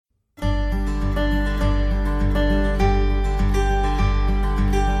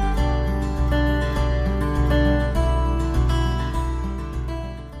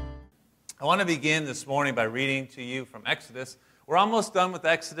want to begin this morning by reading to you from Exodus. We're almost done with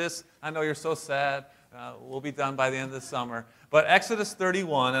Exodus. I know you're so sad. We'll be done by the end of the summer. But Exodus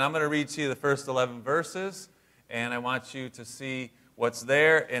 31, and I'm going to read to you the first 11 verses, and I want you to see what's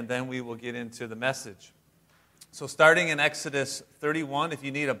there, and then we will get into the message. So starting in Exodus 31, if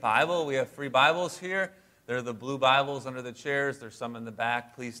you need a Bible, we have free Bibles here. They're the blue Bibles under the chairs. There's some in the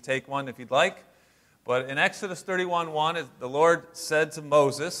back. Please take one if you'd like. But in Exodus 31:1, the Lord said to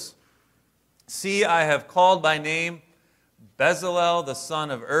Moses, "See, I have called by name Bezalel, the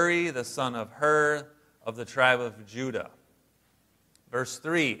son of Uri, the son of Hur, of the tribe of Judah." Verse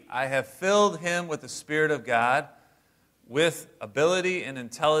 3, "I have filled him with the Spirit of God, with ability and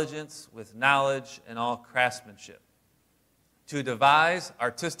intelligence, with knowledge and all craftsmanship, to devise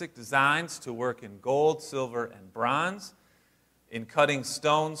artistic designs, to work in gold, silver, and bronze, in cutting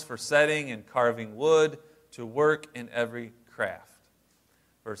stones for setting and carving wood, to work in every craft."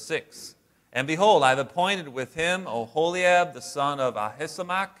 Verse 6, "And behold, I have appointed with him Oholiab, the son of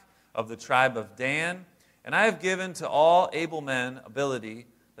Ahisamach, of the tribe of Dan, and I have given to all able men ability,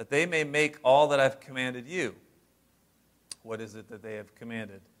 that they may make all that I have commanded you." What is it that they have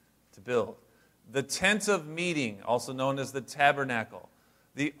commanded to build? "The tent of meeting," also known as the tabernacle,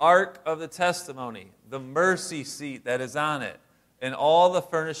 "the ark of the testimony, the mercy seat that is on it, and all the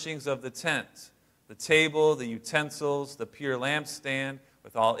furnishings of the tent, the table, the utensils, the pure lampstand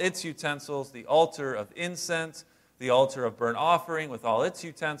with all its utensils, the altar of incense, the altar of burnt offering with all its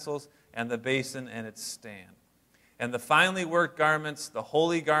utensils, and the basin and its stand. And the finely worked garments, the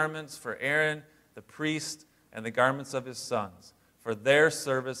holy garments for Aaron, the priest, and the garments of his sons, for their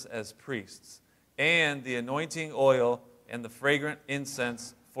service as priests, and the anointing oil and the fragrant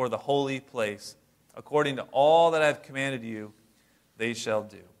incense for the holy place, according to all that I have commanded you, they shall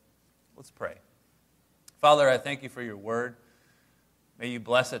do." Let's pray. Father, I thank you for your word. May you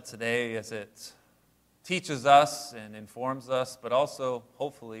bless it today as it teaches us and informs us, but also,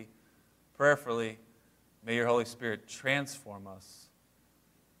 hopefully, prayerfully, may your Holy Spirit transform us.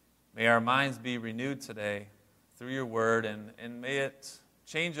 May our minds be renewed today through your word, and may it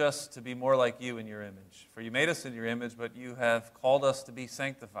change us to be more like you in your image. For you made us in your image, but you have called us to be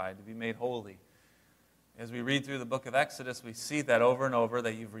sanctified, to be made holy. As we read through the book of Exodus, we see that over and over,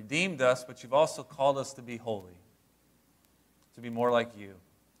 that you've redeemed us, but you've also called us to be holy, to be more like you.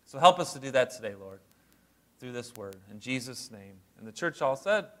 So help us to do that today, Lord, through this word. In Jesus' name. And the church all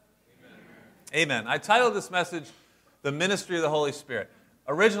said, Amen. I titled this message, "The Ministry of the Holy Spirit."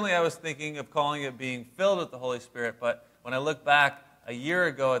 Originally, I was thinking of calling it "Being Filled with the Holy Spirit," but when I look back a year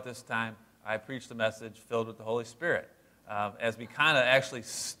ago at this time, I preached a message, "Filled with the Holy Spirit." As we kind of actually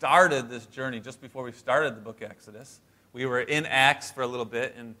started this journey, just before we started the book of Exodus, we were in Acts for a little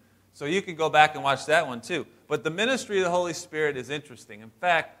bit, and so you can go back and watch that one too. But the ministry of the Holy Spirit is interesting. In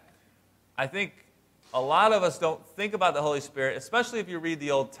fact, I think a lot of us don't think about the Holy Spirit, especially if you read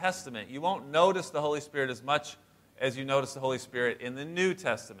the Old Testament. You won't notice the Holy Spirit as much as you notice the Holy Spirit in the New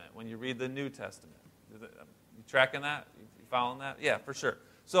Testament, when you read the New Testament. You tracking that? You following that? Yeah, for sure.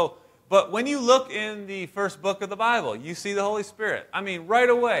 But when you look in the first book of the Bible, you see the Holy Spirit. I mean, right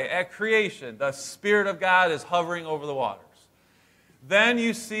away, at creation, the Spirit of God is hovering over the waters. Then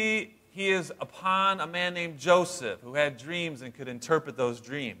you see he is upon a man named Joseph, who had dreams and could interpret those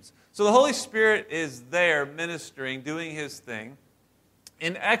dreams. So the Holy Spirit is there ministering, doing his thing.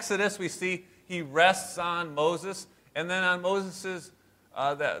 In Exodus, we see he rests on Moses, and then on Moses'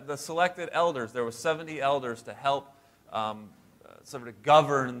 the selected elders. There were 70 elders to help sort of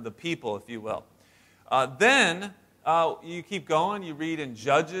govern the people, if you will. Then you keep going. You read in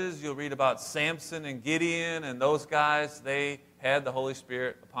Judges. You'll read about Samson and Gideon, and those guys, they had the Holy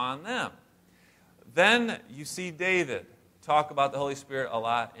Spirit upon them. Then you see David talk about the Holy Spirit a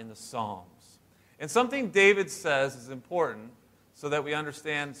lot in the Psalms. And something David says is important, so that we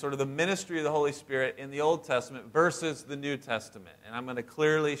understand sort of the ministry of the Holy Spirit in the Old Testament versus the New Testament. And I'm going to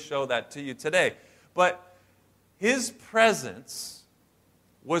clearly show that to you today. But his presence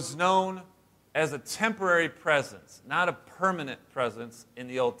was known as a temporary presence, not a permanent presence in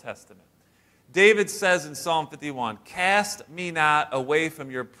the Old Testament. David says in Psalm 51, "Cast me not away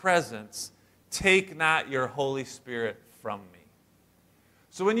from your presence, take not your Holy Spirit from me."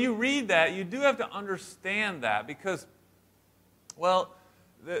 So when you read that, you do have to understand that, because well,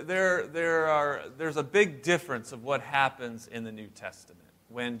 there's a big difference of what happens in the New Testament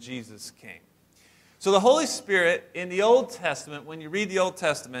when Jesus came. So the Holy Spirit in the Old Testament, when you read the Old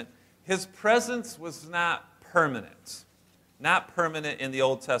Testament, his presence was not permanent. Not permanent in the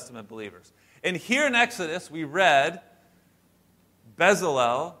Old Testament believers. And here in Exodus, we read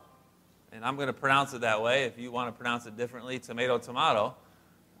Bezalel, and I'm going to pronounce it that way. If you want to pronounce it differently, tomato, tomato.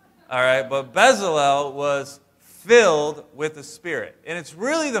 All right, but Bezalel was filled with the Spirit. And it's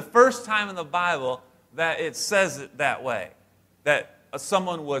really the first time in the Bible that it says it that way, that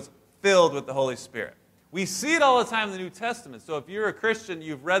someone was filled with the Holy Spirit. We see it all the time in the New Testament. So if you're a Christian,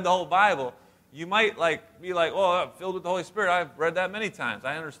 you've read the whole Bible, you might be like, oh, I'm filled with the Holy Spirit. I've read that many times.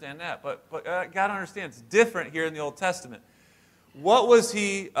 I understand that. But got to understand, it's different here in the Old Testament. Why was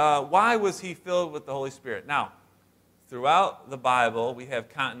he filled with the Holy Spirit? Now, throughout the Bible, we have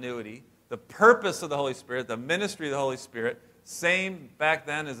continuity. The purpose of the Holy Spirit, the ministry of the Holy Spirit, same back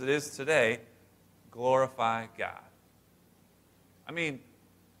then as it is today, glorify God. I mean,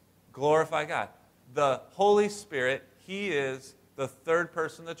 glorify God. The Holy Spirit, He is the third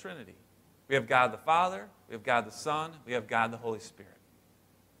person of the Trinity. We have God the Father, we have God the Son, we have God the Holy Spirit.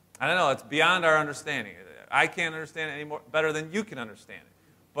 I don't know, it's beyond our understanding. I can't understand it any more better than you can understand it.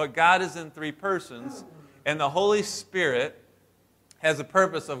 But God is in three persons, and the Holy Spirit has a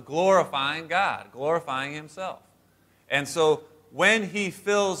purpose of glorifying God, glorifying Himself. And so when He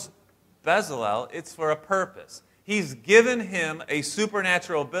fills Bezalel, it's for a purpose. He's given him a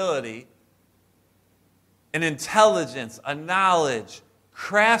supernatural ability, an intelligence, a knowledge,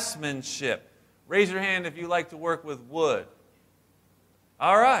 craftsmanship. Raise your hand if you like to work with wood.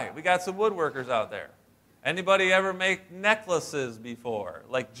 All right, we got some woodworkers out there. Anybody ever make necklaces before?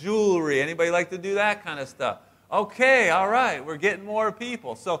 Like jewelry? Anybody like to do that kind of stuff? Okay, all right, we're getting more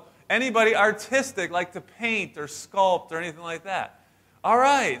people. So anybody artistic like to paint or sculpt or anything like that? All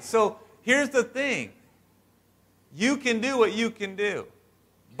right, so here's the thing. You can do what you can do.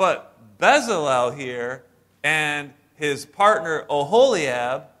 But Bezalel here and his partner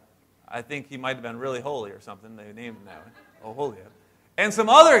Oholiab, I think he might have been really holy or something. They named him that way, Oholiab. And some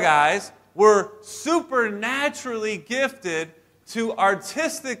other guys were supernaturally gifted to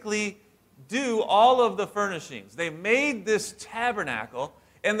artistically do all of the furnishings. They made this tabernacle,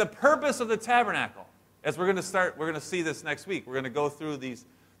 and the purpose of the tabernacle, as we're going to see this next week. We're going to go through these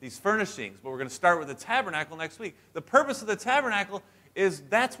furnishings, but we're going to start with the tabernacle next week. The purpose of the tabernacle is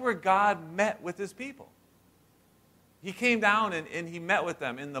that's where God met with His people. He came down and He met with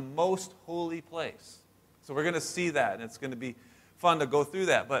them in the most holy place. So we're going to see that, and it's going to be fun to go through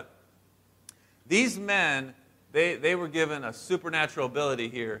that. But these men, they were given a supernatural ability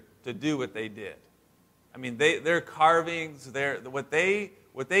here to do what they did. I mean, their carvings, what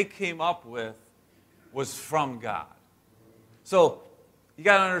they came up with was from God. So you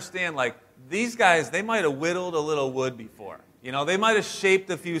got to understand, like, these guys, they might have whittled a little wood before. You know, they might have shaped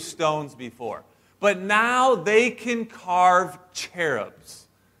a few stones before. But now they can carve cherubs,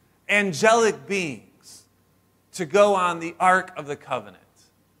 angelic beings, to go on the Ark of the Covenant.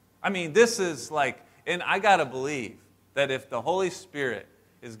 I mean, this is like, and I got to believe that if the Holy Spirit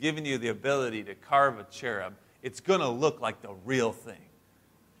is giving you the ability to carve a cherub, it's going to look like the real thing.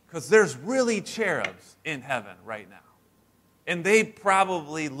 Because there's really cherubs in heaven right now. And they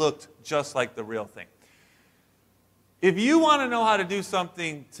probably looked just like the real thing. If you want to know how to do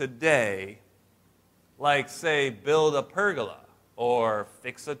something today, like, say, build a pergola, or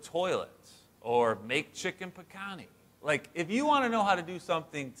fix a toilet, or make chicken piccani, like, if you want to know how to do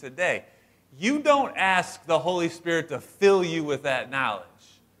something today, you don't ask the Holy Spirit to fill you with that knowledge.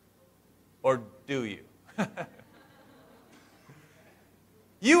 Or do you?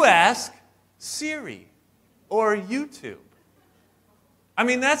 You ask Siri or YouTube. I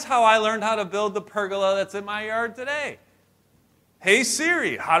mean, that's how I learned how to build the pergola that's in my yard today. Hey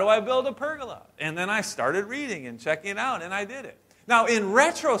Siri, how do I build a pergola? And then I started reading and checking it out, and I did it. Now, in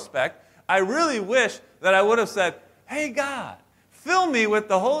retrospect, I really wish that I would have said, hey God, fill me with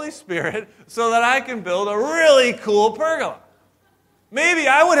the Holy Spirit so that I can build a really cool pergola. Maybe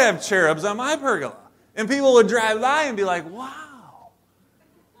I would have cherubs on my pergola, and people would drive by and be like, wow,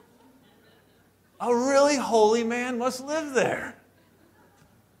 a really holy man must live there.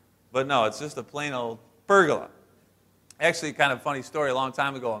 But no, it's just a plain old pergola. Actually, kind of funny story. A long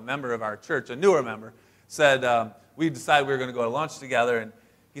time ago, a member of our church, a newer member, said, we decided we were going to go to lunch together. And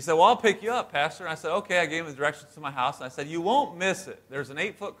he said, well, I'll pick you up, Pastor. And I said, okay. I gave him the directions to my house. And I said, you won't miss it. There's an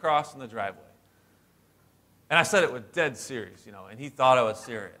 8-foot cross in the driveway. And I said it with dead serious, and he thought I was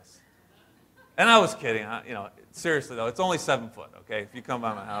serious. And I was kidding. Seriously, though, it's only 7 foot, okay, if you come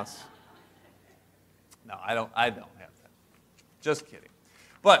by my house. No, I don't have that. Just kidding.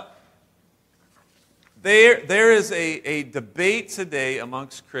 But there is a debate today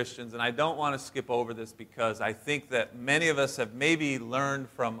amongst Christians, and I don't want to skip over this because I think that many of us have maybe learned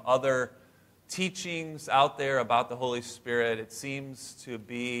from other teachings out there about the Holy Spirit. It seems to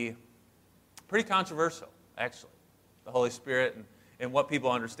be pretty controversial, actually, the Holy Spirit and what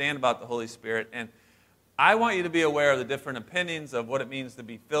people understand about the Holy Spirit. And I want you to be aware of the different opinions of what it means to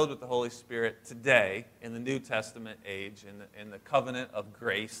be filled with the Holy Spirit today in the New Testament age, in the covenant of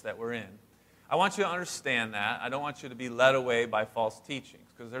grace that we're in. I want you to understand that. I don't want you to be led away by false teachings,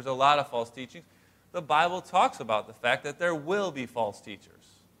 because there's a lot of false teachings. The Bible talks about the fact that there will be false teachers,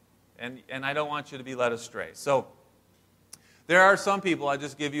 and I don't want you to be led astray. So there are some people, I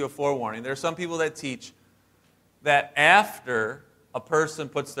just give you a forewarning, there are some people that teach that after a person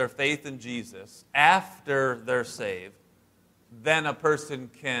puts their faith in Jesus, after they're saved, then a person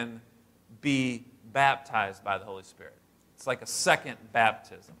can be baptized by the Holy Spirit. It's like a second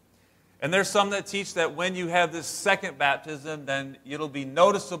baptism. And there's some that teach that when you have this second baptism, then it'll be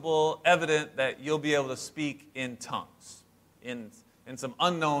noticeable, evident that you'll be able to speak in tongues, in some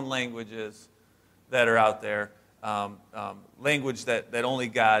unknown languages that are out there, language that only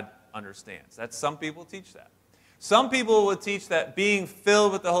God understands. Some people teach that. Some people would teach that being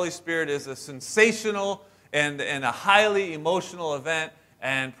filled with the Holy Spirit is a sensational and a highly emotional event,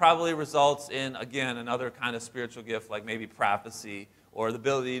 and probably results in, again, another kind of spiritual gift, like maybe prophecy or the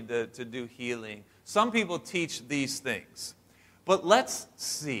ability to do healing. Some people teach these things. But let's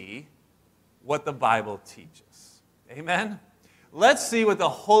see what the Bible teaches. Amen? Let's see what the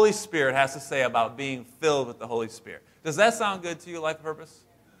Holy Spirit has to say about being filled with the Holy Spirit. Does that sound good to you, Life of Purpose?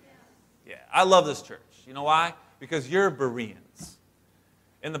 Yeah, I love this church. You know why? Because you're Bereans.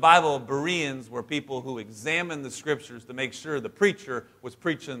 In the Bible, Bereans were people who examined the Scriptures to make sure the preacher was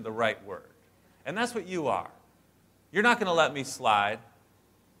preaching the right word. And that's what you are. You're not going to let me slide.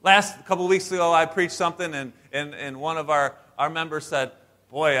 A couple weeks ago, I preached something, and one of our members said,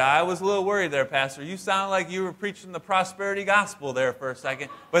 "Boy, I was a little worried there, Pastor. You sound like you were preaching the prosperity gospel there for a second.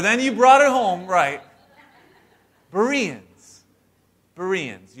 But then you brought it home, right?" Bereans.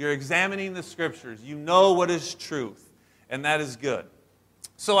 You're examining the Scriptures. You know what is truth, and that is good.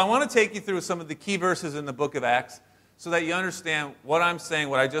 So I want to take you through some of the key verses in the book of Acts so that you understand what I'm saying,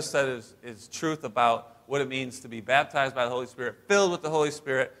 what I just said is truth about what it means to be baptized by the Holy Spirit, filled with the Holy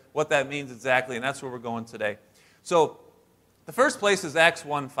Spirit, what that means exactly, and that's where we're going today. So the first place is Acts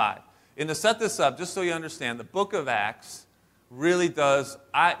 1:5. And to set this up, just so you understand, the book of Acts really does,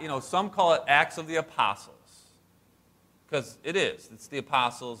 some call it Acts of the Apostles, because it is. It's the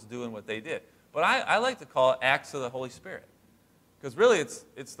apostles doing what they did. But I like to call it Acts of the Holy Spirit, because really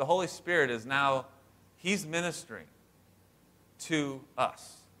it's the Holy Spirit is now, He's ministering to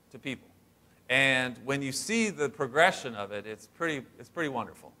us, to people. And when you see the progression of it, it's pretty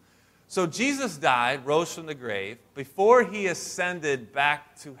wonderful. So Jesus died, rose from the grave. Before He ascended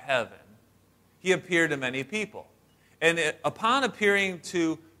back to heaven, He appeared to many people. And upon appearing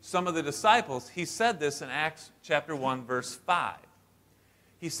to some of the disciples, He said this in Acts chapter 1, verse 5.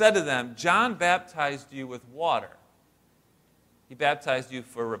 He said to them, "John baptized you with water. He baptized you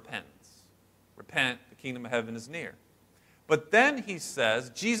for repentance. Repent, the kingdom of heaven is near." But then He says,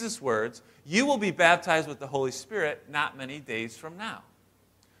 Jesus' words, "You will be baptized with the Holy Spirit not many days from now."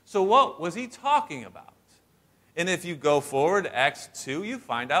 So what was He talking about? And if you go forward to Acts 2, you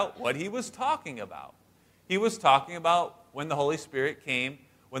find out what He was talking about. He was talking about when the Holy Spirit came,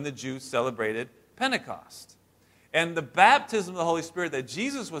 when the Jews celebrated Pentecost. And the baptism of the Holy Spirit that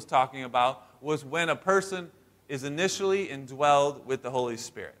Jesus was talking about was when a person is initially indwelled with the Holy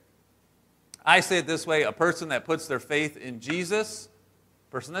Spirit. I say it this way: a person that puts their faith in Jesus,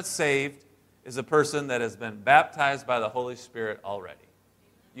 a person that's saved, is a person that has been baptized by the Holy Spirit already.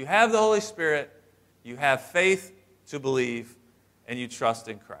 You have the Holy Spirit, you have faith to believe, and you trust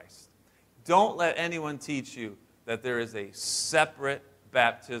in Christ. Don't let anyone teach you that there is a separate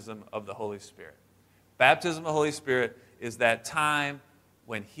baptism of the Holy Spirit. Baptism of the Holy Spirit is that time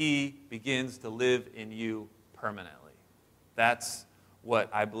when He begins to live in you permanently. That's what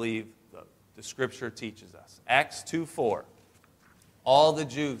I believe the Scripture teaches us. Acts 2:4. All the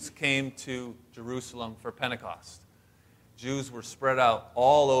Jews came to Jerusalem for Pentecost. Jews were spread out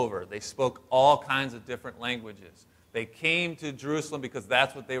all over. They spoke all kinds of different languages. They came to Jerusalem because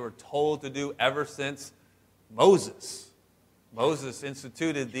that's what they were told to do ever since Moses. Moses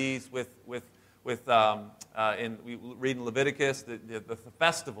instituted these we read in Leviticus, the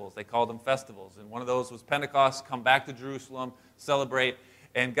festivals. They called them festivals. And one of those was Pentecost, come back to Jerusalem, celebrate.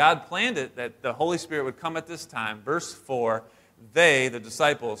 And God planned it that the Holy Spirit would come at this time. Verse 4, they, the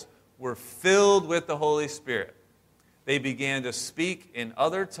disciples, were filled with the Holy Spirit. They began to speak in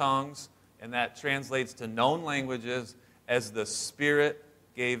other tongues, and that translates to known languages, as the Spirit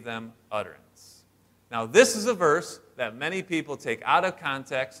gave them utterance. Now, this is a verse that many people take out of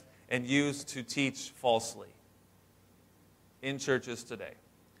context and use to teach falsely in churches today.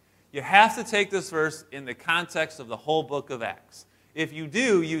 You have to take this verse in the context of the whole book of Acts. If you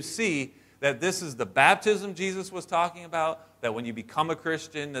do, you see that this is the baptism Jesus was talking about, that when you become a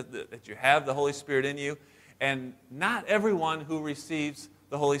Christian, that you have the Holy Spirit in you. And not everyone who receives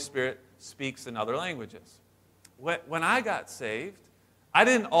the Holy Spirit speaks in other languages. When I got saved, I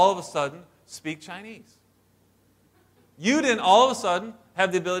didn't all of a sudden speak Chinese. You didn't all of a sudden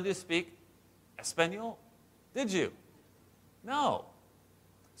have the ability to speak Espanol, did you? No.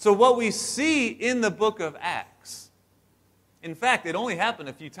 So what we see in the book of Acts, in fact, it only happened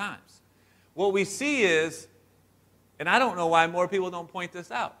a few times. What we see is, and I don't know why more people don't point this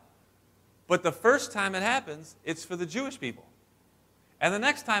out, but the first time it happens, it's for the Jewish people. And the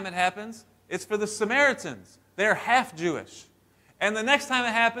next time it happens, it's for the Samaritans. They're half Jewish. And the next time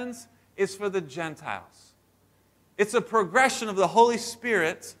it happens, it's for the Gentiles. It's a progression of the Holy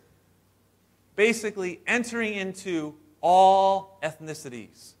Spirit basically entering into all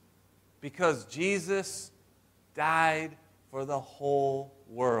ethnicities because Jesus died for the whole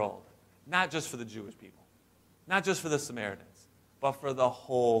world, not just for the Jewish people, not just for the Samaritans, but for the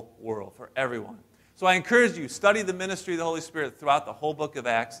whole world, for everyone. So I encourage you, study the ministry of the Holy Spirit throughout the whole book of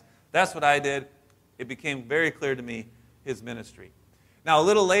Acts. That's what I did. It became very clear to me, his ministry. Now, a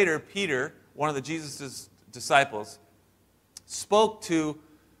little later, Peter, one of Jesus' disciples, spoke to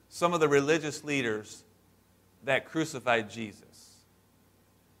some of the religious leaders that crucified Jesus.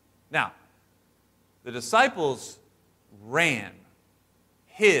 Now, the disciples ran,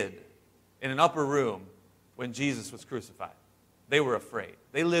 hid in an upper room when Jesus was crucified. They were afraid.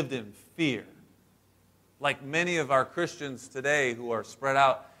 They lived in fear. Like many of our Christians today who are spread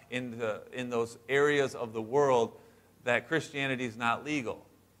out in those areas of the world that Christianity is not legal.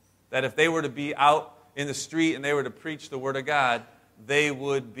 That if they were to be out in the street and they were to preach the Word of God, they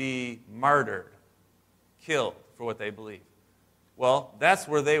would be martyred, killed for what they believe. Well, that's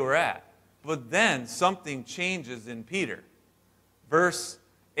where they were at. But then something changes in Peter. Verse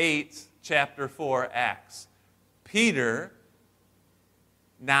 8, chapter 4, Acts. Peter,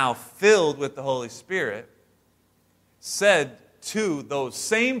 now filled with the Holy Spirit, said to those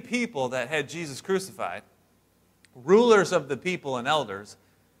same people that had Jesus crucified, rulers of the people and elders,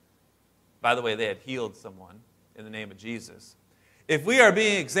 by the way, they had healed someone in the name of Jesus. If we are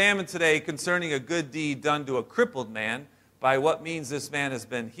being examined today concerning a good deed done to a crippled man, by what means this man has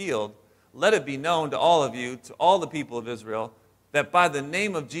been healed, let it be known to all of you, to all the people of Israel, that by the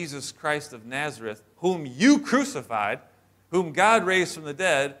name of Jesus Christ of Nazareth, whom you crucified, whom God raised from the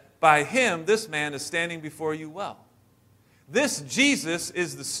dead, by him this man is standing before you well. This Jesus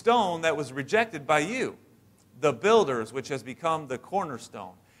is the stone that was rejected by you, the builders, which has become the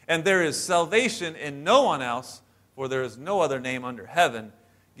cornerstone. And there is salvation in no one else, for there is no other name under heaven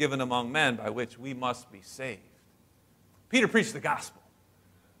given among men by which we must be saved. Peter preached the gospel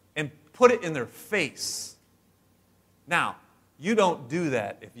and put it in their face. Now, you don't do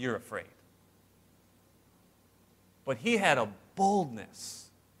that if you're afraid. But he had a boldness.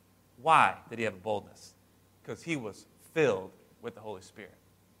 Why did he have a boldness? Because he was filled with the Holy Spirit.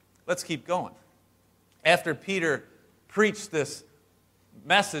 Let's keep going. After Peter preached this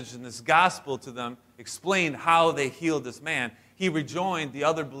message and this gospel to them, explained how they healed this man, he rejoined the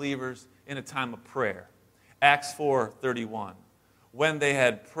other believers in a time of prayer. Acts 4:31. When they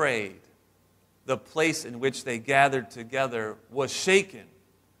had prayed, the place in which they gathered together was shaken,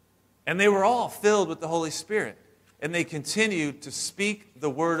 and they were all filled with the Holy Spirit, and they continued to speak the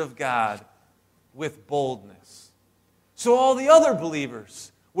word of God with boldness. So all the other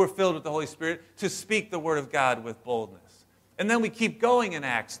believers were filled with the Holy Spirit to speak the word of God with boldness. And then we keep going in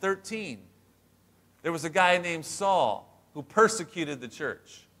Acts 13. There was a guy named Saul who persecuted the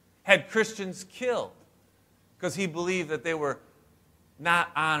church, had Christians killed because he believed that they were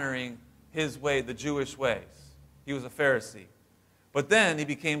not honoring his way, the Jewish ways. He was a Pharisee. But then he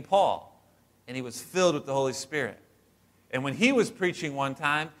became Paul, and he was filled with the Holy Spirit. And when he was preaching one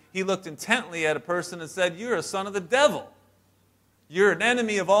time, he looked intently at a person and said, "You're a son of the devil. You're an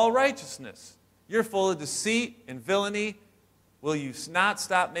enemy of all righteousness. You're full of deceit and villainy. Will you not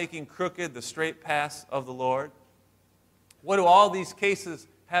stop making crooked the straight paths of the Lord?" What do all these cases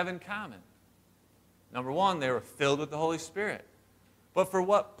have in common? Number one, they were filled with the Holy Spirit. But for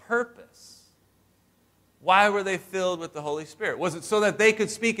what purpose? Why were they filled with the Holy Spirit? Was it so that they could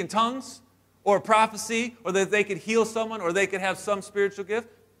speak in tongues or prophecy, or that they could heal someone, or they could have some spiritual gift?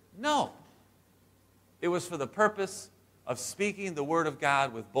 No. It was for the purpose of speaking the word of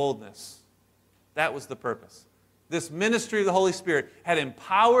God with boldness. That was the purpose. This ministry of the Holy Spirit had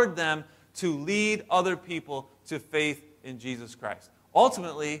empowered them to lead other people to faith in Jesus Christ.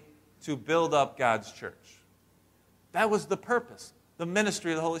 Ultimately, to build up God's church. That was the purpose, the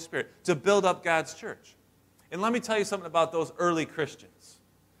ministry of the Holy Spirit, to build up God's church. And let me tell you something about those early Christians.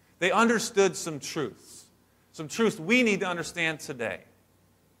 They understood some truths we need to understand today.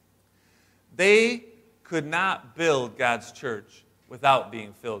 They could not build God's church without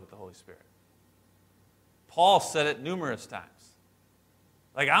being filled with the Holy Spirit. Paul said it numerous times.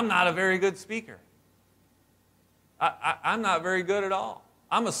 Like, I'm not a very good speaker. I'm not very good at all.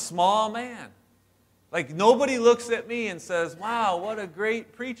 I'm a small man. Like, nobody looks at me and says, wow, what a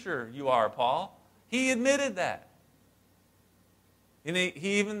great preacher you are, Paul. He admitted that. And they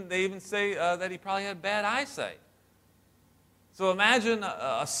even say that he probably had bad eyesight. So imagine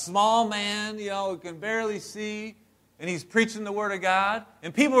a small man, who can barely see, and he's preaching the Word of God,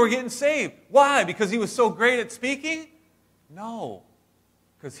 and people were getting saved. Why? Because he was so great at speaking? No.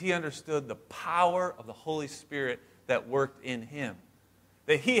 Because he understood the power of the Holy Spirit that worked in him.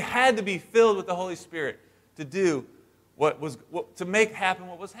 That he had to be filled with the Holy Spirit to do to make happen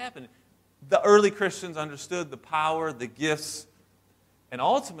what was happening. The early Christians understood the power, the gifts, and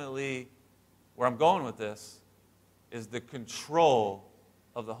ultimately, where I'm going with this, is the control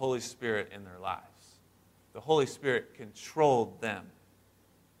of the Holy Spirit in their lives. The Holy Spirit controlled them.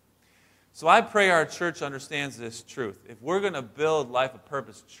 So I pray our church understands this truth. If we're going to build Life of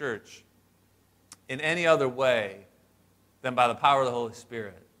Purpose Church in any other way than by the power of the Holy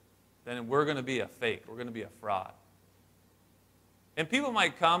Spirit, then we're going to be a fake. We're going to be a fraud. And people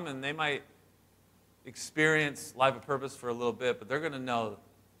might come and they might experience Life of Purpose for a little bit, but they're going to know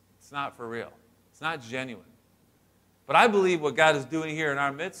it's not for real. It's not genuine. But I believe what God is doing here in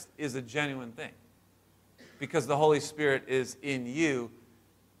our midst is a genuine thing, because the Holy Spirit is in you.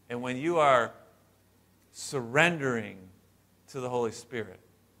 And when you are surrendering to the Holy Spirit,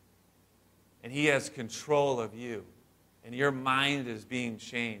 and He has control of you, and your mind is being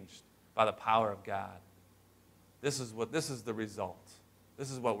changed by the power of God, this is the result. This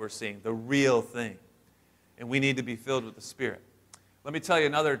is what we're seeing, the real thing. And we need to be filled with the Spirit. Let me tell you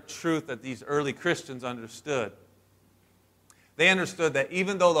another truth that these early Christians understood. They understood that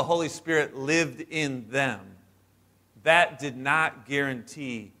even though the Holy Spirit lived in them, that did not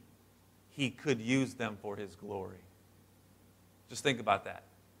guarantee He could use them for His glory. Just think about that.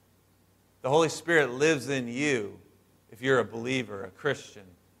 The Holy Spirit lives in you if you're a believer, a Christian.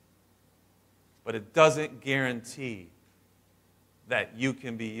 But it doesn't guarantee that you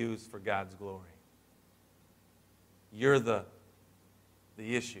can be used for God's glory. You're the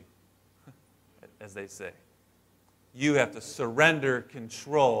issue, as they say. You have to surrender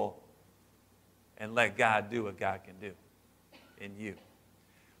control and let God do what God can do in you.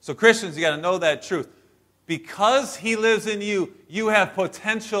 So Christians, you got to know that truth. Because He lives in you, you have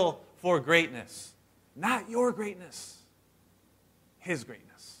potential for greatness. Not your greatness, His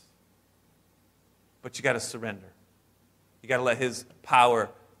greatness. But you got to surrender. You got to let His power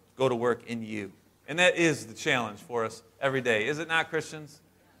go to work in you. And that is the challenge for us every day. Is it not, Christians?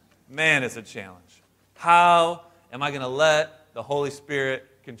 Man, it's a challenge. How am I going to let the Holy Spirit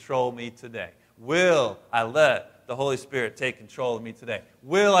control me today? Will I let the Holy Spirit take control of me today?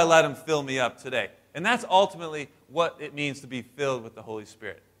 Will I let Him fill me up today? And that's ultimately what it means to be filled with the Holy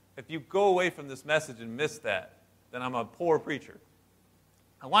Spirit. If you go away from this message and miss that, then I'm a poor preacher.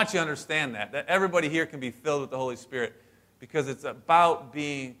 I want you to understand that everybody here can be filled with the Holy Spirit, because it's about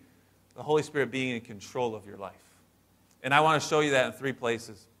the Holy Spirit being in control of your life. And I want to show you that in 3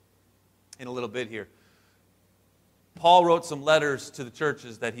 places in a little bit here. Paul wrote some letters to the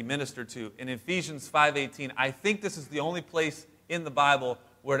churches that he ministered to. In Ephesians 5:18, I think this is the only place in the Bible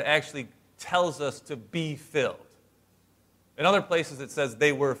where it actually tells us to be filled. In other places it says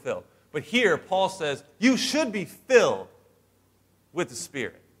they were filled. But here Paul says you should be filled with the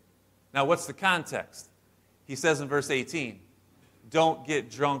Spirit. Now what's the context? He says in verse 18, don't get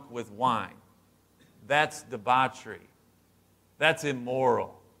drunk with wine. That's debauchery. That's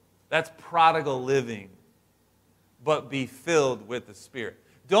immoral. That's prodigal living. But be filled with the Spirit.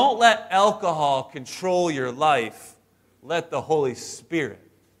 Don't let alcohol control your life. Let the Holy Spirit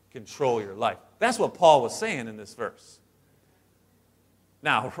control your life. That's what Paul was saying in this verse.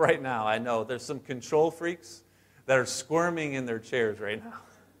 Now, right now, I know there's some control freaks that are squirming in their chairs right now.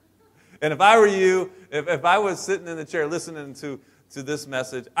 And if I were you, if I was sitting in the chair listening to this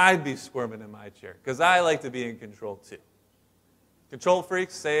message, I'd be squirming in my chair, because I like to be in control too. Control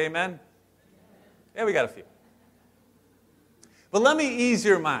freaks, say amen. Yeah, we got a few. But let me ease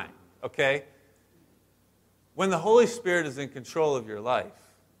your mind, okay? When the Holy Spirit is in control of your life,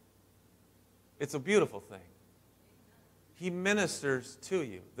 it's a beautiful thing. He ministers to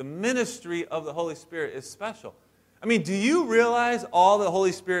you. The ministry of the Holy Spirit is special. I mean, do you realize all the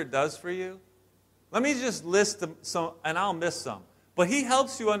Holy Spirit does for you? Let me just list some, and I'll miss some. But He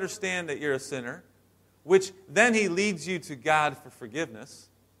helps you understand that you're a sinner, which then He leads you to God for forgiveness.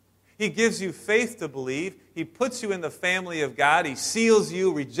 He gives you faith to believe. He puts you in the family of God. He seals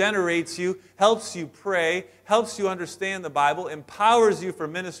you, regenerates you, helps you pray, helps you understand the Bible, empowers you for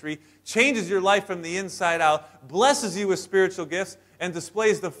ministry, changes your life from the inside out, blesses you with spiritual gifts, and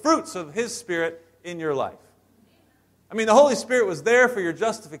displays the fruits of His Spirit in your life. I mean, the Holy Spirit was there for your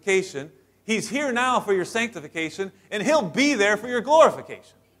justification. He's here now for your sanctification, and He'll be there for your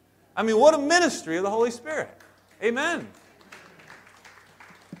glorification. I mean, what a ministry of the Holy Spirit. Amen.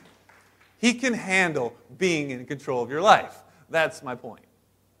 He can handle being in control of your life. That's my point.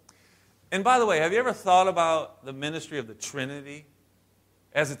 And by the way, have you ever thought about the ministry of the Trinity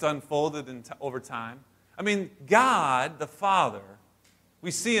as it's unfolded over time? I mean, God, the Father,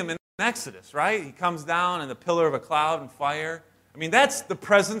 we see Him in Exodus, right? He comes down in the pillar of a cloud and fire. I mean, that's the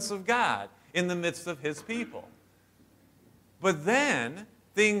presence of God in the midst of His people. But then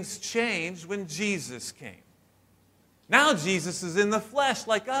things changed when Jesus came. Now Jesus is in the flesh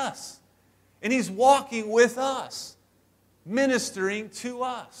like us. And He's walking with us, ministering to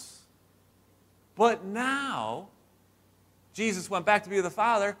us. But now, Jesus went back to be with the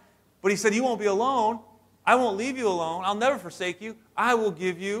Father, but He said, you won't be alone. I won't leave you alone. I'll never forsake you. I will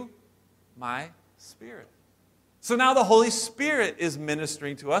give you my Spirit. So now the Holy Spirit is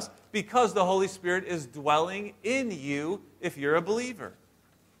ministering to us because the Holy Spirit is dwelling in you if you're a believer.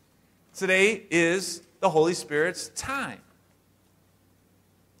 Today is the Holy Spirit's time.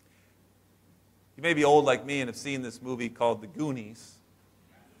 You may be old like me and have seen this movie called The Goonies.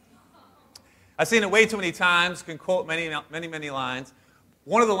 I've seen it way too many times, can quote many lines.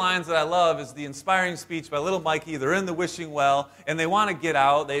 One of the lines that I love is the inspiring speech by little Mikey. They're in the wishing well, and they want to get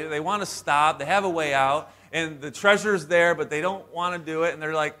out. They want to stop. They have a way out, and the treasure's there, but they don't want to do it. And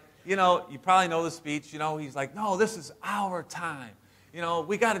they're like, you probably know the speech. He's like, no, this is our time.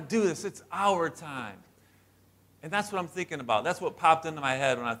 We got to do this. It's our time. And that's what I'm thinking about. That's what popped into my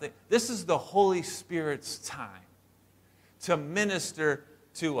head when I think, this is the Holy Spirit's time to minister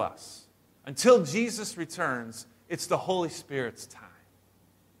to us. Until Jesus returns, it's the Holy Spirit's time.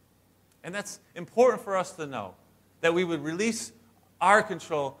 And that's important for us to know, that we would release our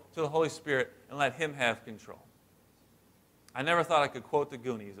control to the Holy Spirit and let Him have control. I never thought I could quote the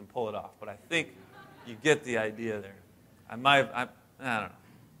Goonies and pull it off, but I think you get the idea there. I don't know.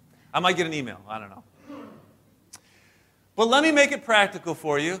 I might get an email. I don't know. But let me make it practical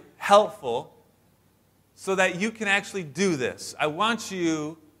for you, helpful, so that you can actually do this. I want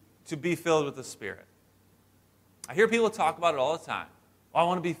you to be filled with the Spirit. I hear people talk about it all the time. Oh, I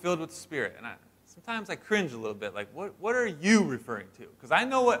want to be filled with the Spirit. And sometimes I cringe a little bit, like, what are you referring to? Because I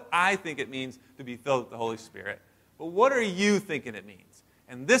know what I think it means to be filled with the Holy Spirit. But what are you thinking it means?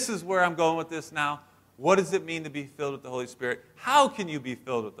 And this is where I'm going with this now. What does it mean to be filled with the Holy Spirit? How can you be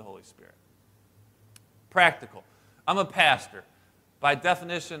filled with the Holy Spirit? Practical. I'm a pastor. By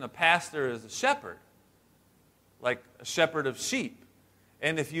definition, a pastor is a shepherd, like a shepherd of sheep.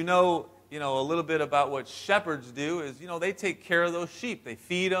 And if you know a little bit about what shepherds do is, they take care of those sheep. They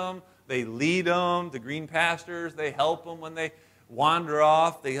feed them, they lead them to green pastures, they help them when they wander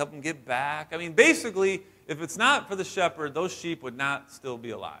off, they help them get back. I mean, basically, if it's not for the shepherd, those sheep would not still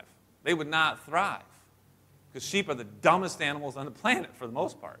be alive. They would not thrive. Because sheep are the dumbest animals on the planet for the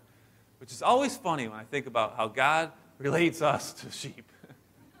most part. Which is always funny when I think about how God relates us to sheep.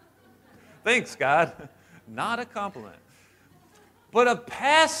 Thanks, God. Not a compliment. But a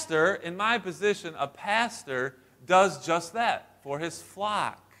pastor, in my position, a pastor does just that for his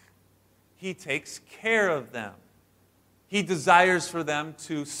flock. He takes care of them. He desires for them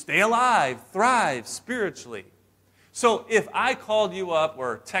to stay alive, thrive spiritually. So if I called you up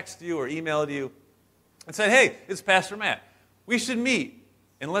or texted you or emailed you and said, hey, it's Pastor Matt, we should meet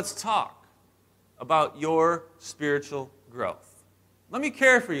and let's talk about your spiritual growth. Let me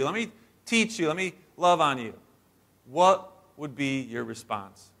care for you. Let me teach you. Let me love on you. What would be your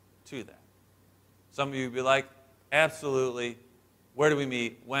response to that? Some of you would be like, absolutely. Where do we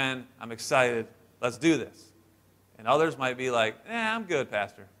meet? When? I'm excited. Let's do this. And others might be like, I'm good,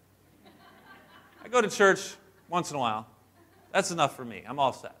 Pastor. I go to church once in a while. That's enough for me. I'm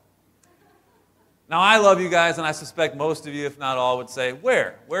all set. Now, I love you guys, and I suspect most of you, if not all, would say,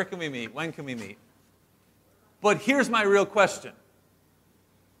 where? Where can we meet? When can we meet? But here's my real question.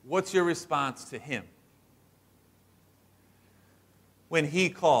 What's your response to Him? When He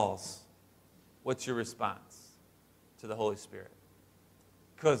calls, what's your response to the Holy Spirit?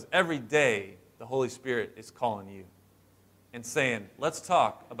 Because every day, the Holy Spirit is calling you and saying, let's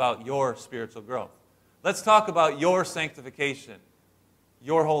talk about your spiritual growth. Let's talk about your sanctification,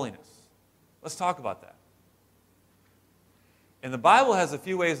 your holiness. Let's talk about that. And the Bible has a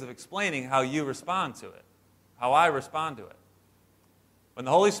few ways of explaining how you respond to it, how I respond to it. When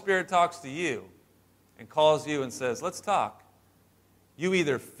the Holy Spirit talks to you and calls you and says, let's talk, you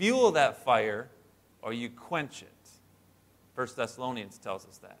either fuel that fire or you quench it. 1 Thessalonians tells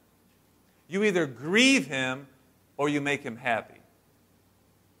us that. You either grieve him or you make him happy.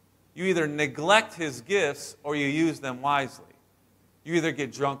 You either neglect his gifts or you use them wisely. You either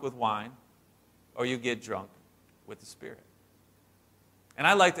get drunk with wine or you get drunk with the Spirit. And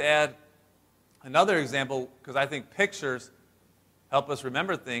I'd like to add another example because I think pictures help us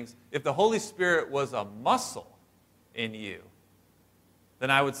remember things. If the Holy Spirit was a muscle in you, then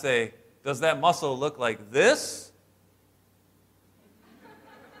I would say, does that muscle look like this?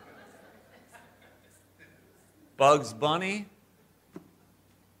 Bugs Bunny?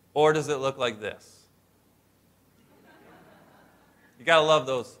 Or does it look like this? You got to love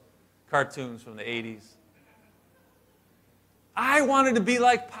those cartoons from the 80s. I wanted to be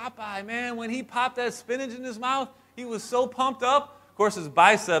like Popeye, man. When he popped that spinach in his mouth, he was so pumped up. Of course, his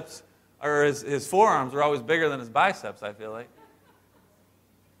biceps, or his forearms were always bigger than his biceps, I feel like.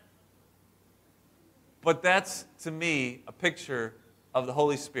 But that's, to me, a picture of the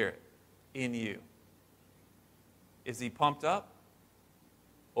Holy Spirit in you. Is he pumped up?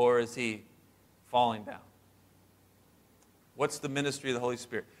 Or is he falling down? What's the ministry of the Holy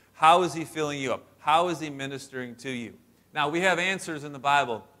Spirit? How is he filling you up? How is he ministering to you? Now, we have answers in the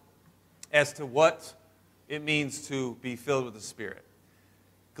Bible as to what it means to be filled with the Spirit.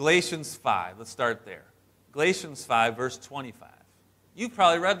 Galatians 5, let's start there. Galatians 5, verse 25. You've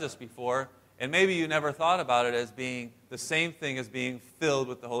probably read this before, and maybe you never thought about it as being the same thing as being filled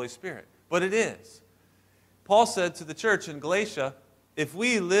with the Holy Spirit. But it is. Paul said to the church in Galatia, if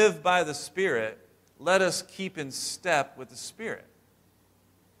we live by the Spirit, let us keep in step with the Spirit.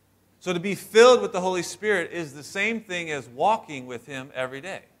 So to be filled with the Holy Spirit is the same thing as walking with him every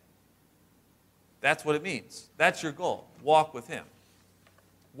day. That's what it means. That's your goal. Walk with him.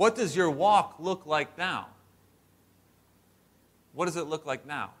 What does your walk look like now? What does it look like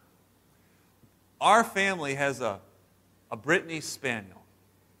now? Our family has a Brittany Spaniel.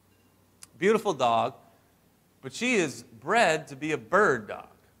 Beautiful dog, but she is bred to be a bird dog.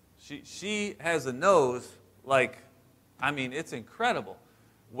 She has a nose like, it's incredible.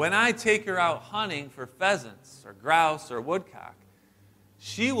 When I take her out hunting for pheasants or grouse or woodcock,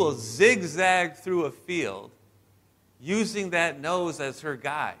 she will zigzag through a field using that nose as her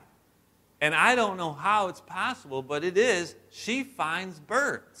guide. And I don't know how it's possible, but it is. She finds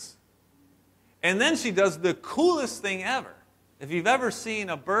birds. And then she does the coolest thing ever. If you've ever seen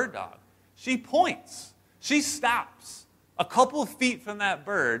a bird dog, she points. She stops a couple of feet from that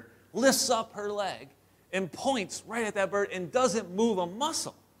bird, lifts up her leg, and points right at that bird and doesn't move a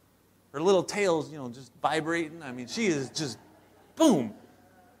muscle. Her little tail's, just vibrating. She is just, boom.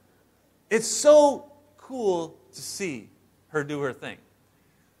 It's so cool to see her do her thing.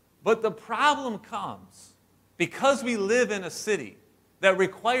 But the problem comes because we live in a city that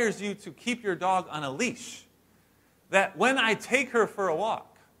requires you to keep your dog on a leash, that when I take her for a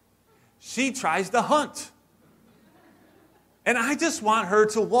walk, she tries to hunt. And I just want her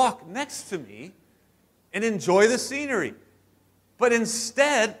to walk next to me and enjoy the scenery. But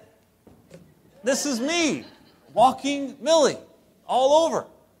instead, this is me walking Millie all over.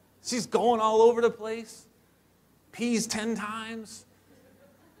 She's going all over the place, pees 10 times,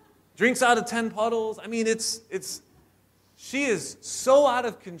 drinks out of 10 puddles. She is so out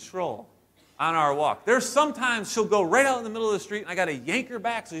of control on our walk. There's sometimes she'll go right out in the middle of the street and I got to yank her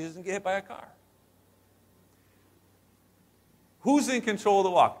back so she doesn't get hit by a car. Who's in control of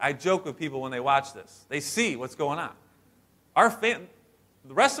the walk? I joke with people when they watch this. They see what's going on.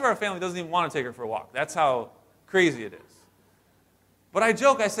 The rest of our family doesn't even want to take her for a walk. That's how crazy it is. But I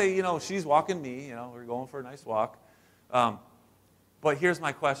joke, I say, she's walking me, we're going for a nice walk. But here's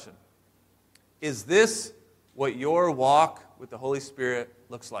my question. Is this what your walk with the Holy Spirit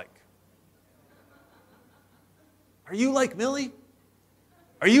looks like? Are you like Millie?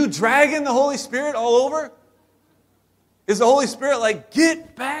 Are you dragging the Holy Spirit all over? Is the Holy Spirit like,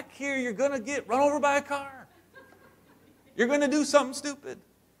 get back here, you're going to get run over by a car. You're going to do something stupid.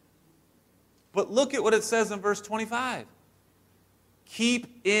 But look at what it says in verse 25.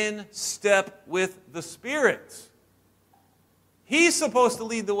 Keep in step with the Spirit. He's supposed to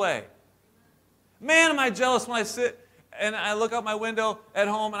lead the way. Man, am I jealous when I sit and I look out my window at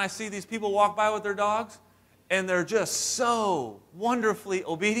home and I see these people walk by with their dogs and they're just so wonderfully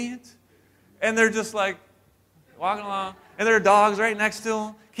obedient. And they're just like walking along and there are dogs right next to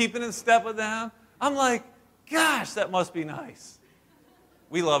them, keeping in step with them. I'm like, gosh, that must be nice.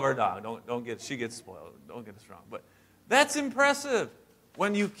 We love our dog. She gets spoiled. Don't get us wrong. But that's impressive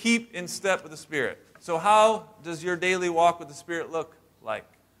when you keep in step with the Spirit. So how does your daily walk with the Spirit look like?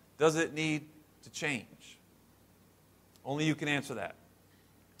 Does it need to change? Only you can answer that.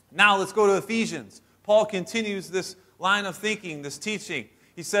 Now let's go to Ephesians. Paul continues this line of thinking, this teaching.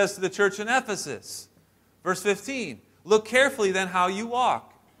 He says to the church in Ephesus, verse 15, look carefully then how you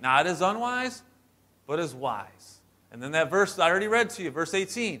walk, not as unwise, but as wise. And then that verse I already read to you, verse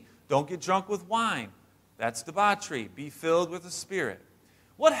 18, don't get drunk with wine. That's debauchery. Be filled with the Spirit.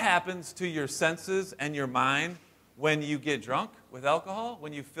 What happens to your senses and your mind when you get drunk with alcohol,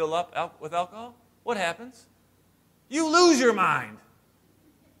 when you fill up with alcohol? What happens? You lose your mind.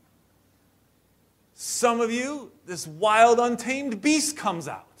 Some of you, this wild, untamed beast comes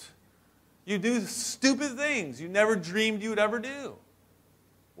out. You do stupid things you never dreamed you would ever do.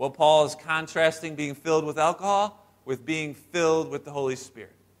 Well, Paul is contrasting being filled with alcohol with being filled with the Holy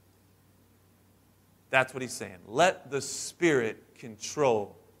Spirit. That's what he's saying. Let the Spirit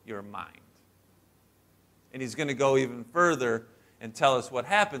control your mind. And he's going to go even further and tell us what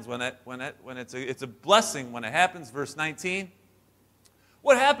happens when it's a blessing when it happens. Verse 19.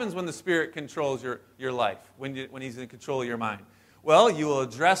 What happens when the Spirit controls your life, when he's in control of your mind? Well, you will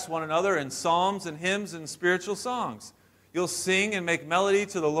address one another in psalms and hymns and spiritual songs. You'll sing and make melody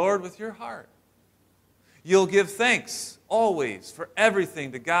to the Lord with your heart. You'll give thanks always for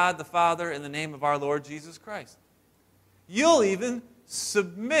everything to God the Father in the name of our Lord Jesus Christ. You'll even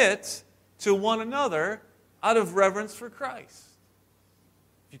submit to one another out of reverence for Christ.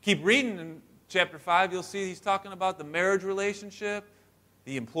 If you keep reading in chapter 5, you'll see he's talking about the marriage relationship,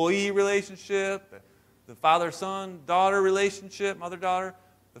 the employee relationship, the father-son, daughter relationship, mother-daughter,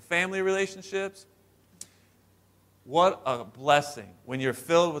 the family relationships. What a blessing when you're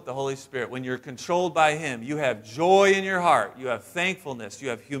filled with the Holy Spirit, when you're controlled by Him. You have joy in your heart. You have thankfulness. You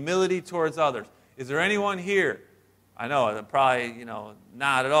have humility towards others. Is there anyone here? I know, probably,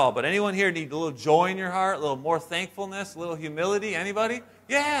 not at all. But anyone here need a little joy in your heart, a little more thankfulness, a little humility? Anybody?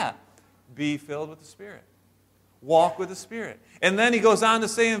 Yeah. Be filled with the Spirit. Walk with the Spirit. And then he goes on to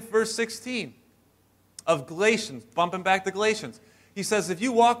say in verse 16 of Galatians, bumping back to Galatians, he says, if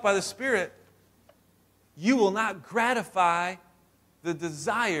you walk by the Spirit, you will not gratify the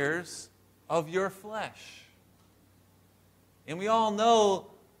desires of your flesh. And we all know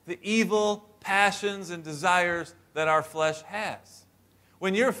the evil passions and desires that our flesh has.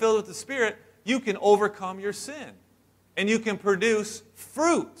 When you're filled with the Spirit, you can overcome your sin. And you can produce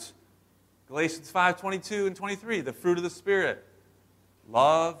fruit. Galatians 5:22 and 23, the fruit of the Spirit.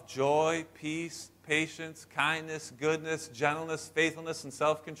 Love, joy, peace, patience, kindness, goodness, gentleness, faithfulness, and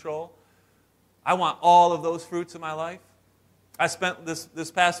self-control. I want all of those fruits in my life. I spent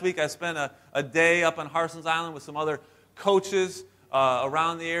this past week, I spent a day up on Harson's Island with some other coaches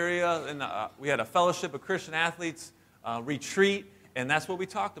around the area. And we had a fellowship of Christian athletes retreat. And that's what we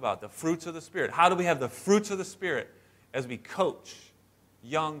talked about, the fruits of the Spirit. How do we have the fruits of the Spirit as we coach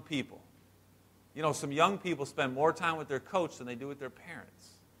young people? Some young people spend more time with their coach than they do with their parents.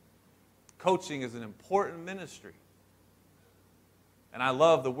 Coaching is an important ministry. And I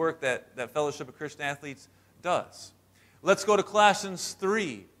love the work that Fellowship of Christian Athletes does. Let's go to Colossians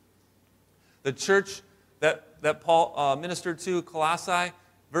 3. The church that Paul ministered to, Colossae,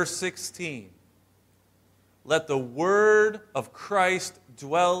 verse 16. Let the word of Christ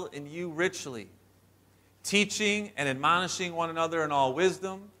dwell in you richly, teaching and admonishing one another in all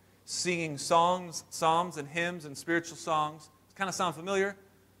wisdom, singing songs, psalms, and hymns and spiritual songs. Does it kind of sound familiar?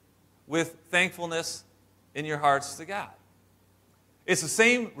 With thankfulness in your hearts to God. It's the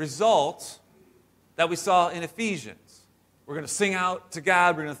same result that we saw in Ephesians. We're going to sing out to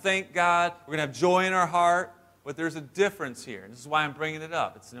God. We're going to thank God. We're going to have joy in our heart. But there's a difference here. And this is why I'm bringing it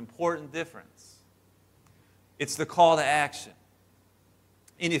up. It's an important difference. It's the call to action.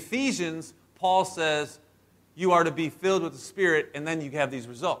 In Ephesians, Paul says, you are to be filled with the Spirit, and then you have these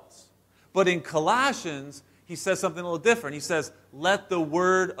results. But in Colossians, he says something a little different. He says, let the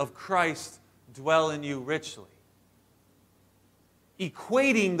word of Christ dwell in you richly.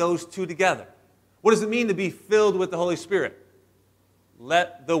 Equating those two together. What does it mean to be filled with the Holy Spirit?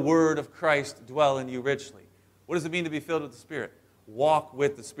 Let the word of Christ dwell in you richly. What does it mean to be filled with the Spirit? Walk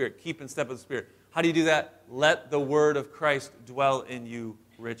with the Spirit. Keep in step with the Spirit. How do you do that? Let the word of Christ dwell in you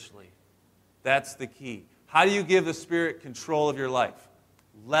richly. That's the key. How do you give the Spirit control of your life?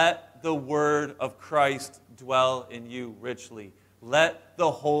 Let the word of Christ dwell in you richly. Let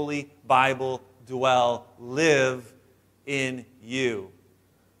the Holy Bible dwell, live in you.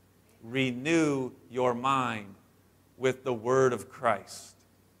 Renew your mind with the word of Christ.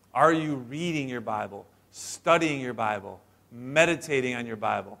 Are you reading your Bible, studying your Bible, meditating on your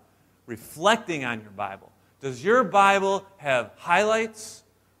Bible, reflecting on your Bible? Does your Bible have highlights,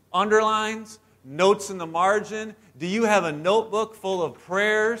 underlines? notes in the margin? Do you have a notebook full of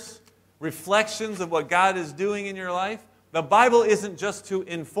prayers, reflections of what God is doing in your life? The Bible isn't just to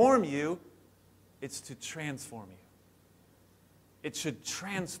inform you, it's to transform you. It should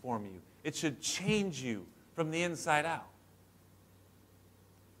transform you. It should change you from the inside out.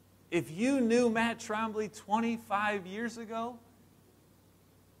 If you knew Matt Trombley 25 years ago,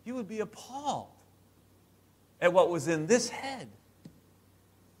 you would be appalled at what was in this head.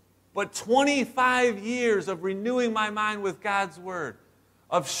 But 25 years of renewing my mind with God's Word,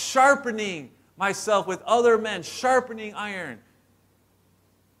 of sharpening myself with other men, sharpening iron,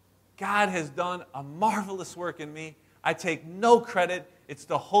 God has done a marvelous work in me. I take no credit. It's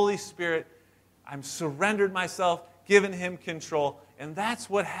the Holy Spirit. I'm surrendered myself, given Him control. And that's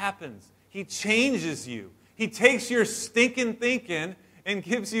what happens. He changes you. He takes your stinking thinking and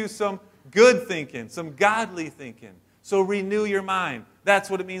gives you some good thinking, some godly thinking. So renew your mind. That's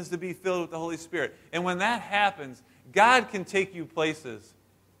what it means to be filled with the Holy Spirit. And when that happens, God can take you places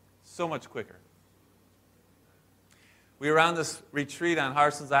so much quicker. We were on this retreat on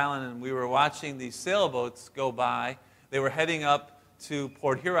Harson's Island, and we were watching these sailboats go by. They were heading up to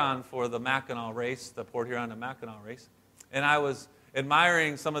Port Huron for the Mackinac race, the Port Huron to Mackinac race. And I was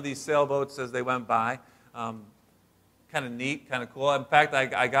admiring some of these sailboats as they went by. Kind of neat, kind of cool. In fact,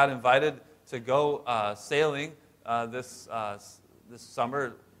 I got invited to go sailing this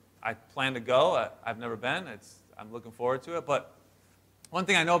summer. I plan to go. I've never been. I'm looking forward to it. But one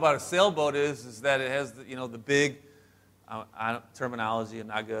thing I know about a sailboat is that it has the big terminology. I'm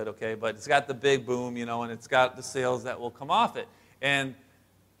not good, okay, but it's got the big boom, and it's got the sails that will come off it. And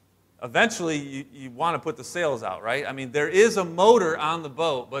eventually, you want to put the sails out, right? I mean, there is a motor on the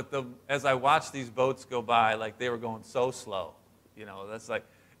boat, but as I watched these boats go by, like they were going so slow, that's like,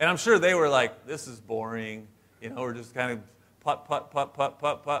 and I'm sure they were like, this is boring, we're just kind of putt, putt, putt, putt,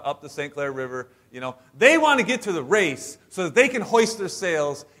 putt, putt up the St. Clair River, They want to get to the race so that they can hoist their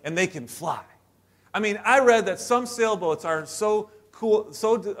sails and they can fly. I mean, I read that some sailboats are so cool,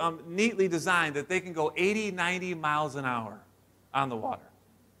 so neatly designed that they can go 80, 90 miles an hour on the water,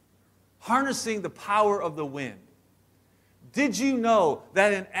 harnessing the power of the wind. Did you know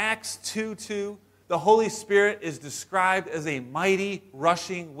that in Acts 2:2, the Holy Spirit is described as a mighty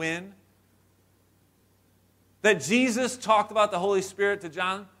rushing wind? That Jesus talked about the Holy Spirit to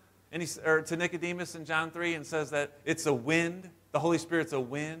John, or to Nicodemus in John 3, and says that it's a wind. The Holy Spirit's a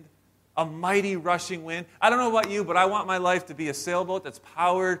wind, a mighty rushing wind. I don't know about you, but I want my life to be a sailboat that's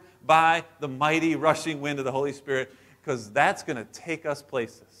powered by the mighty rushing wind of the Holy Spirit, because that's going to take us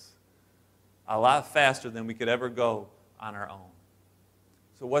places a lot faster than we could ever go on our own.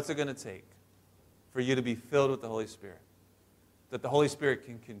 So what's it going to take for you to be filled with the Holy Spirit? That the Holy Spirit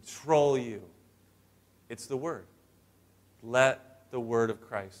can control you. It's the Word. Let the Word of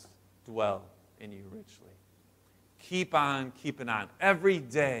Christ dwell in you richly. Keep on keeping on. Every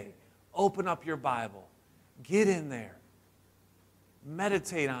day, open up your Bible. Get in there.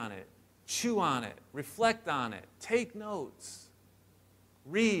 Meditate on it. Chew on it. Reflect on it. Take notes.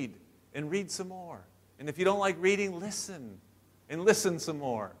 Read and read some more. And if you don't like reading, listen. And listen some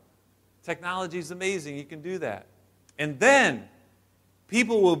more. Technology is amazing. You can do that. And then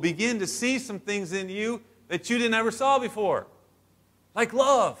people will begin to see some things in you that you didn't ever saw before. Like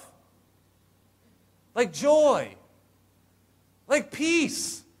love. Like joy. Like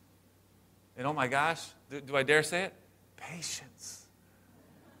peace. And oh my gosh, do I dare say it? Patience.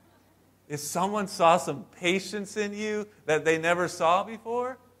 If someone saw some patience in you that they never saw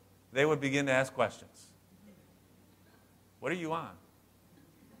before, they would begin to ask questions. What are you on?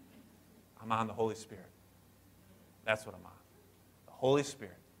 I'm on the Holy Spirit. That's what I'm on. The Holy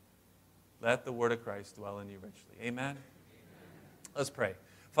Spirit. Let the Word of Christ dwell in you richly. Amen? Let's pray.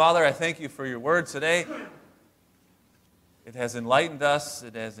 Father, I thank you for your word today. It has enlightened us.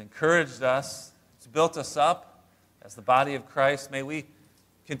 It has encouraged us. It's built us up as the body of Christ. May we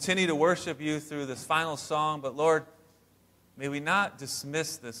continue to worship you through this final song. But Lord, may we not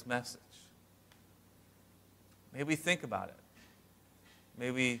dismiss this message. May we think about it.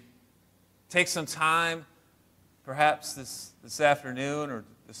 May we take some time, perhaps this afternoon or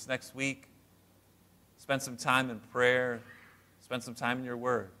this next week, spend some time in prayer, spend some time in your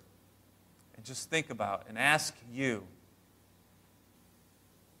word, and just think about and ask you,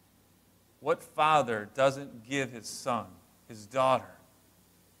 what father doesn't give his son, his daughter,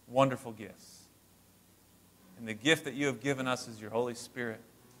 wonderful gifts? And the gift that you have given us is your Holy Spirit.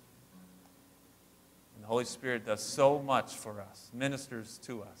 And the Holy Spirit does so much for us, ministers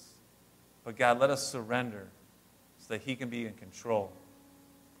to us. But God, let us surrender so that he can be in control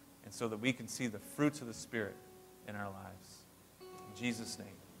and so that we can see the fruits of the Spirit in our lives. In Jesus' name,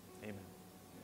 amen.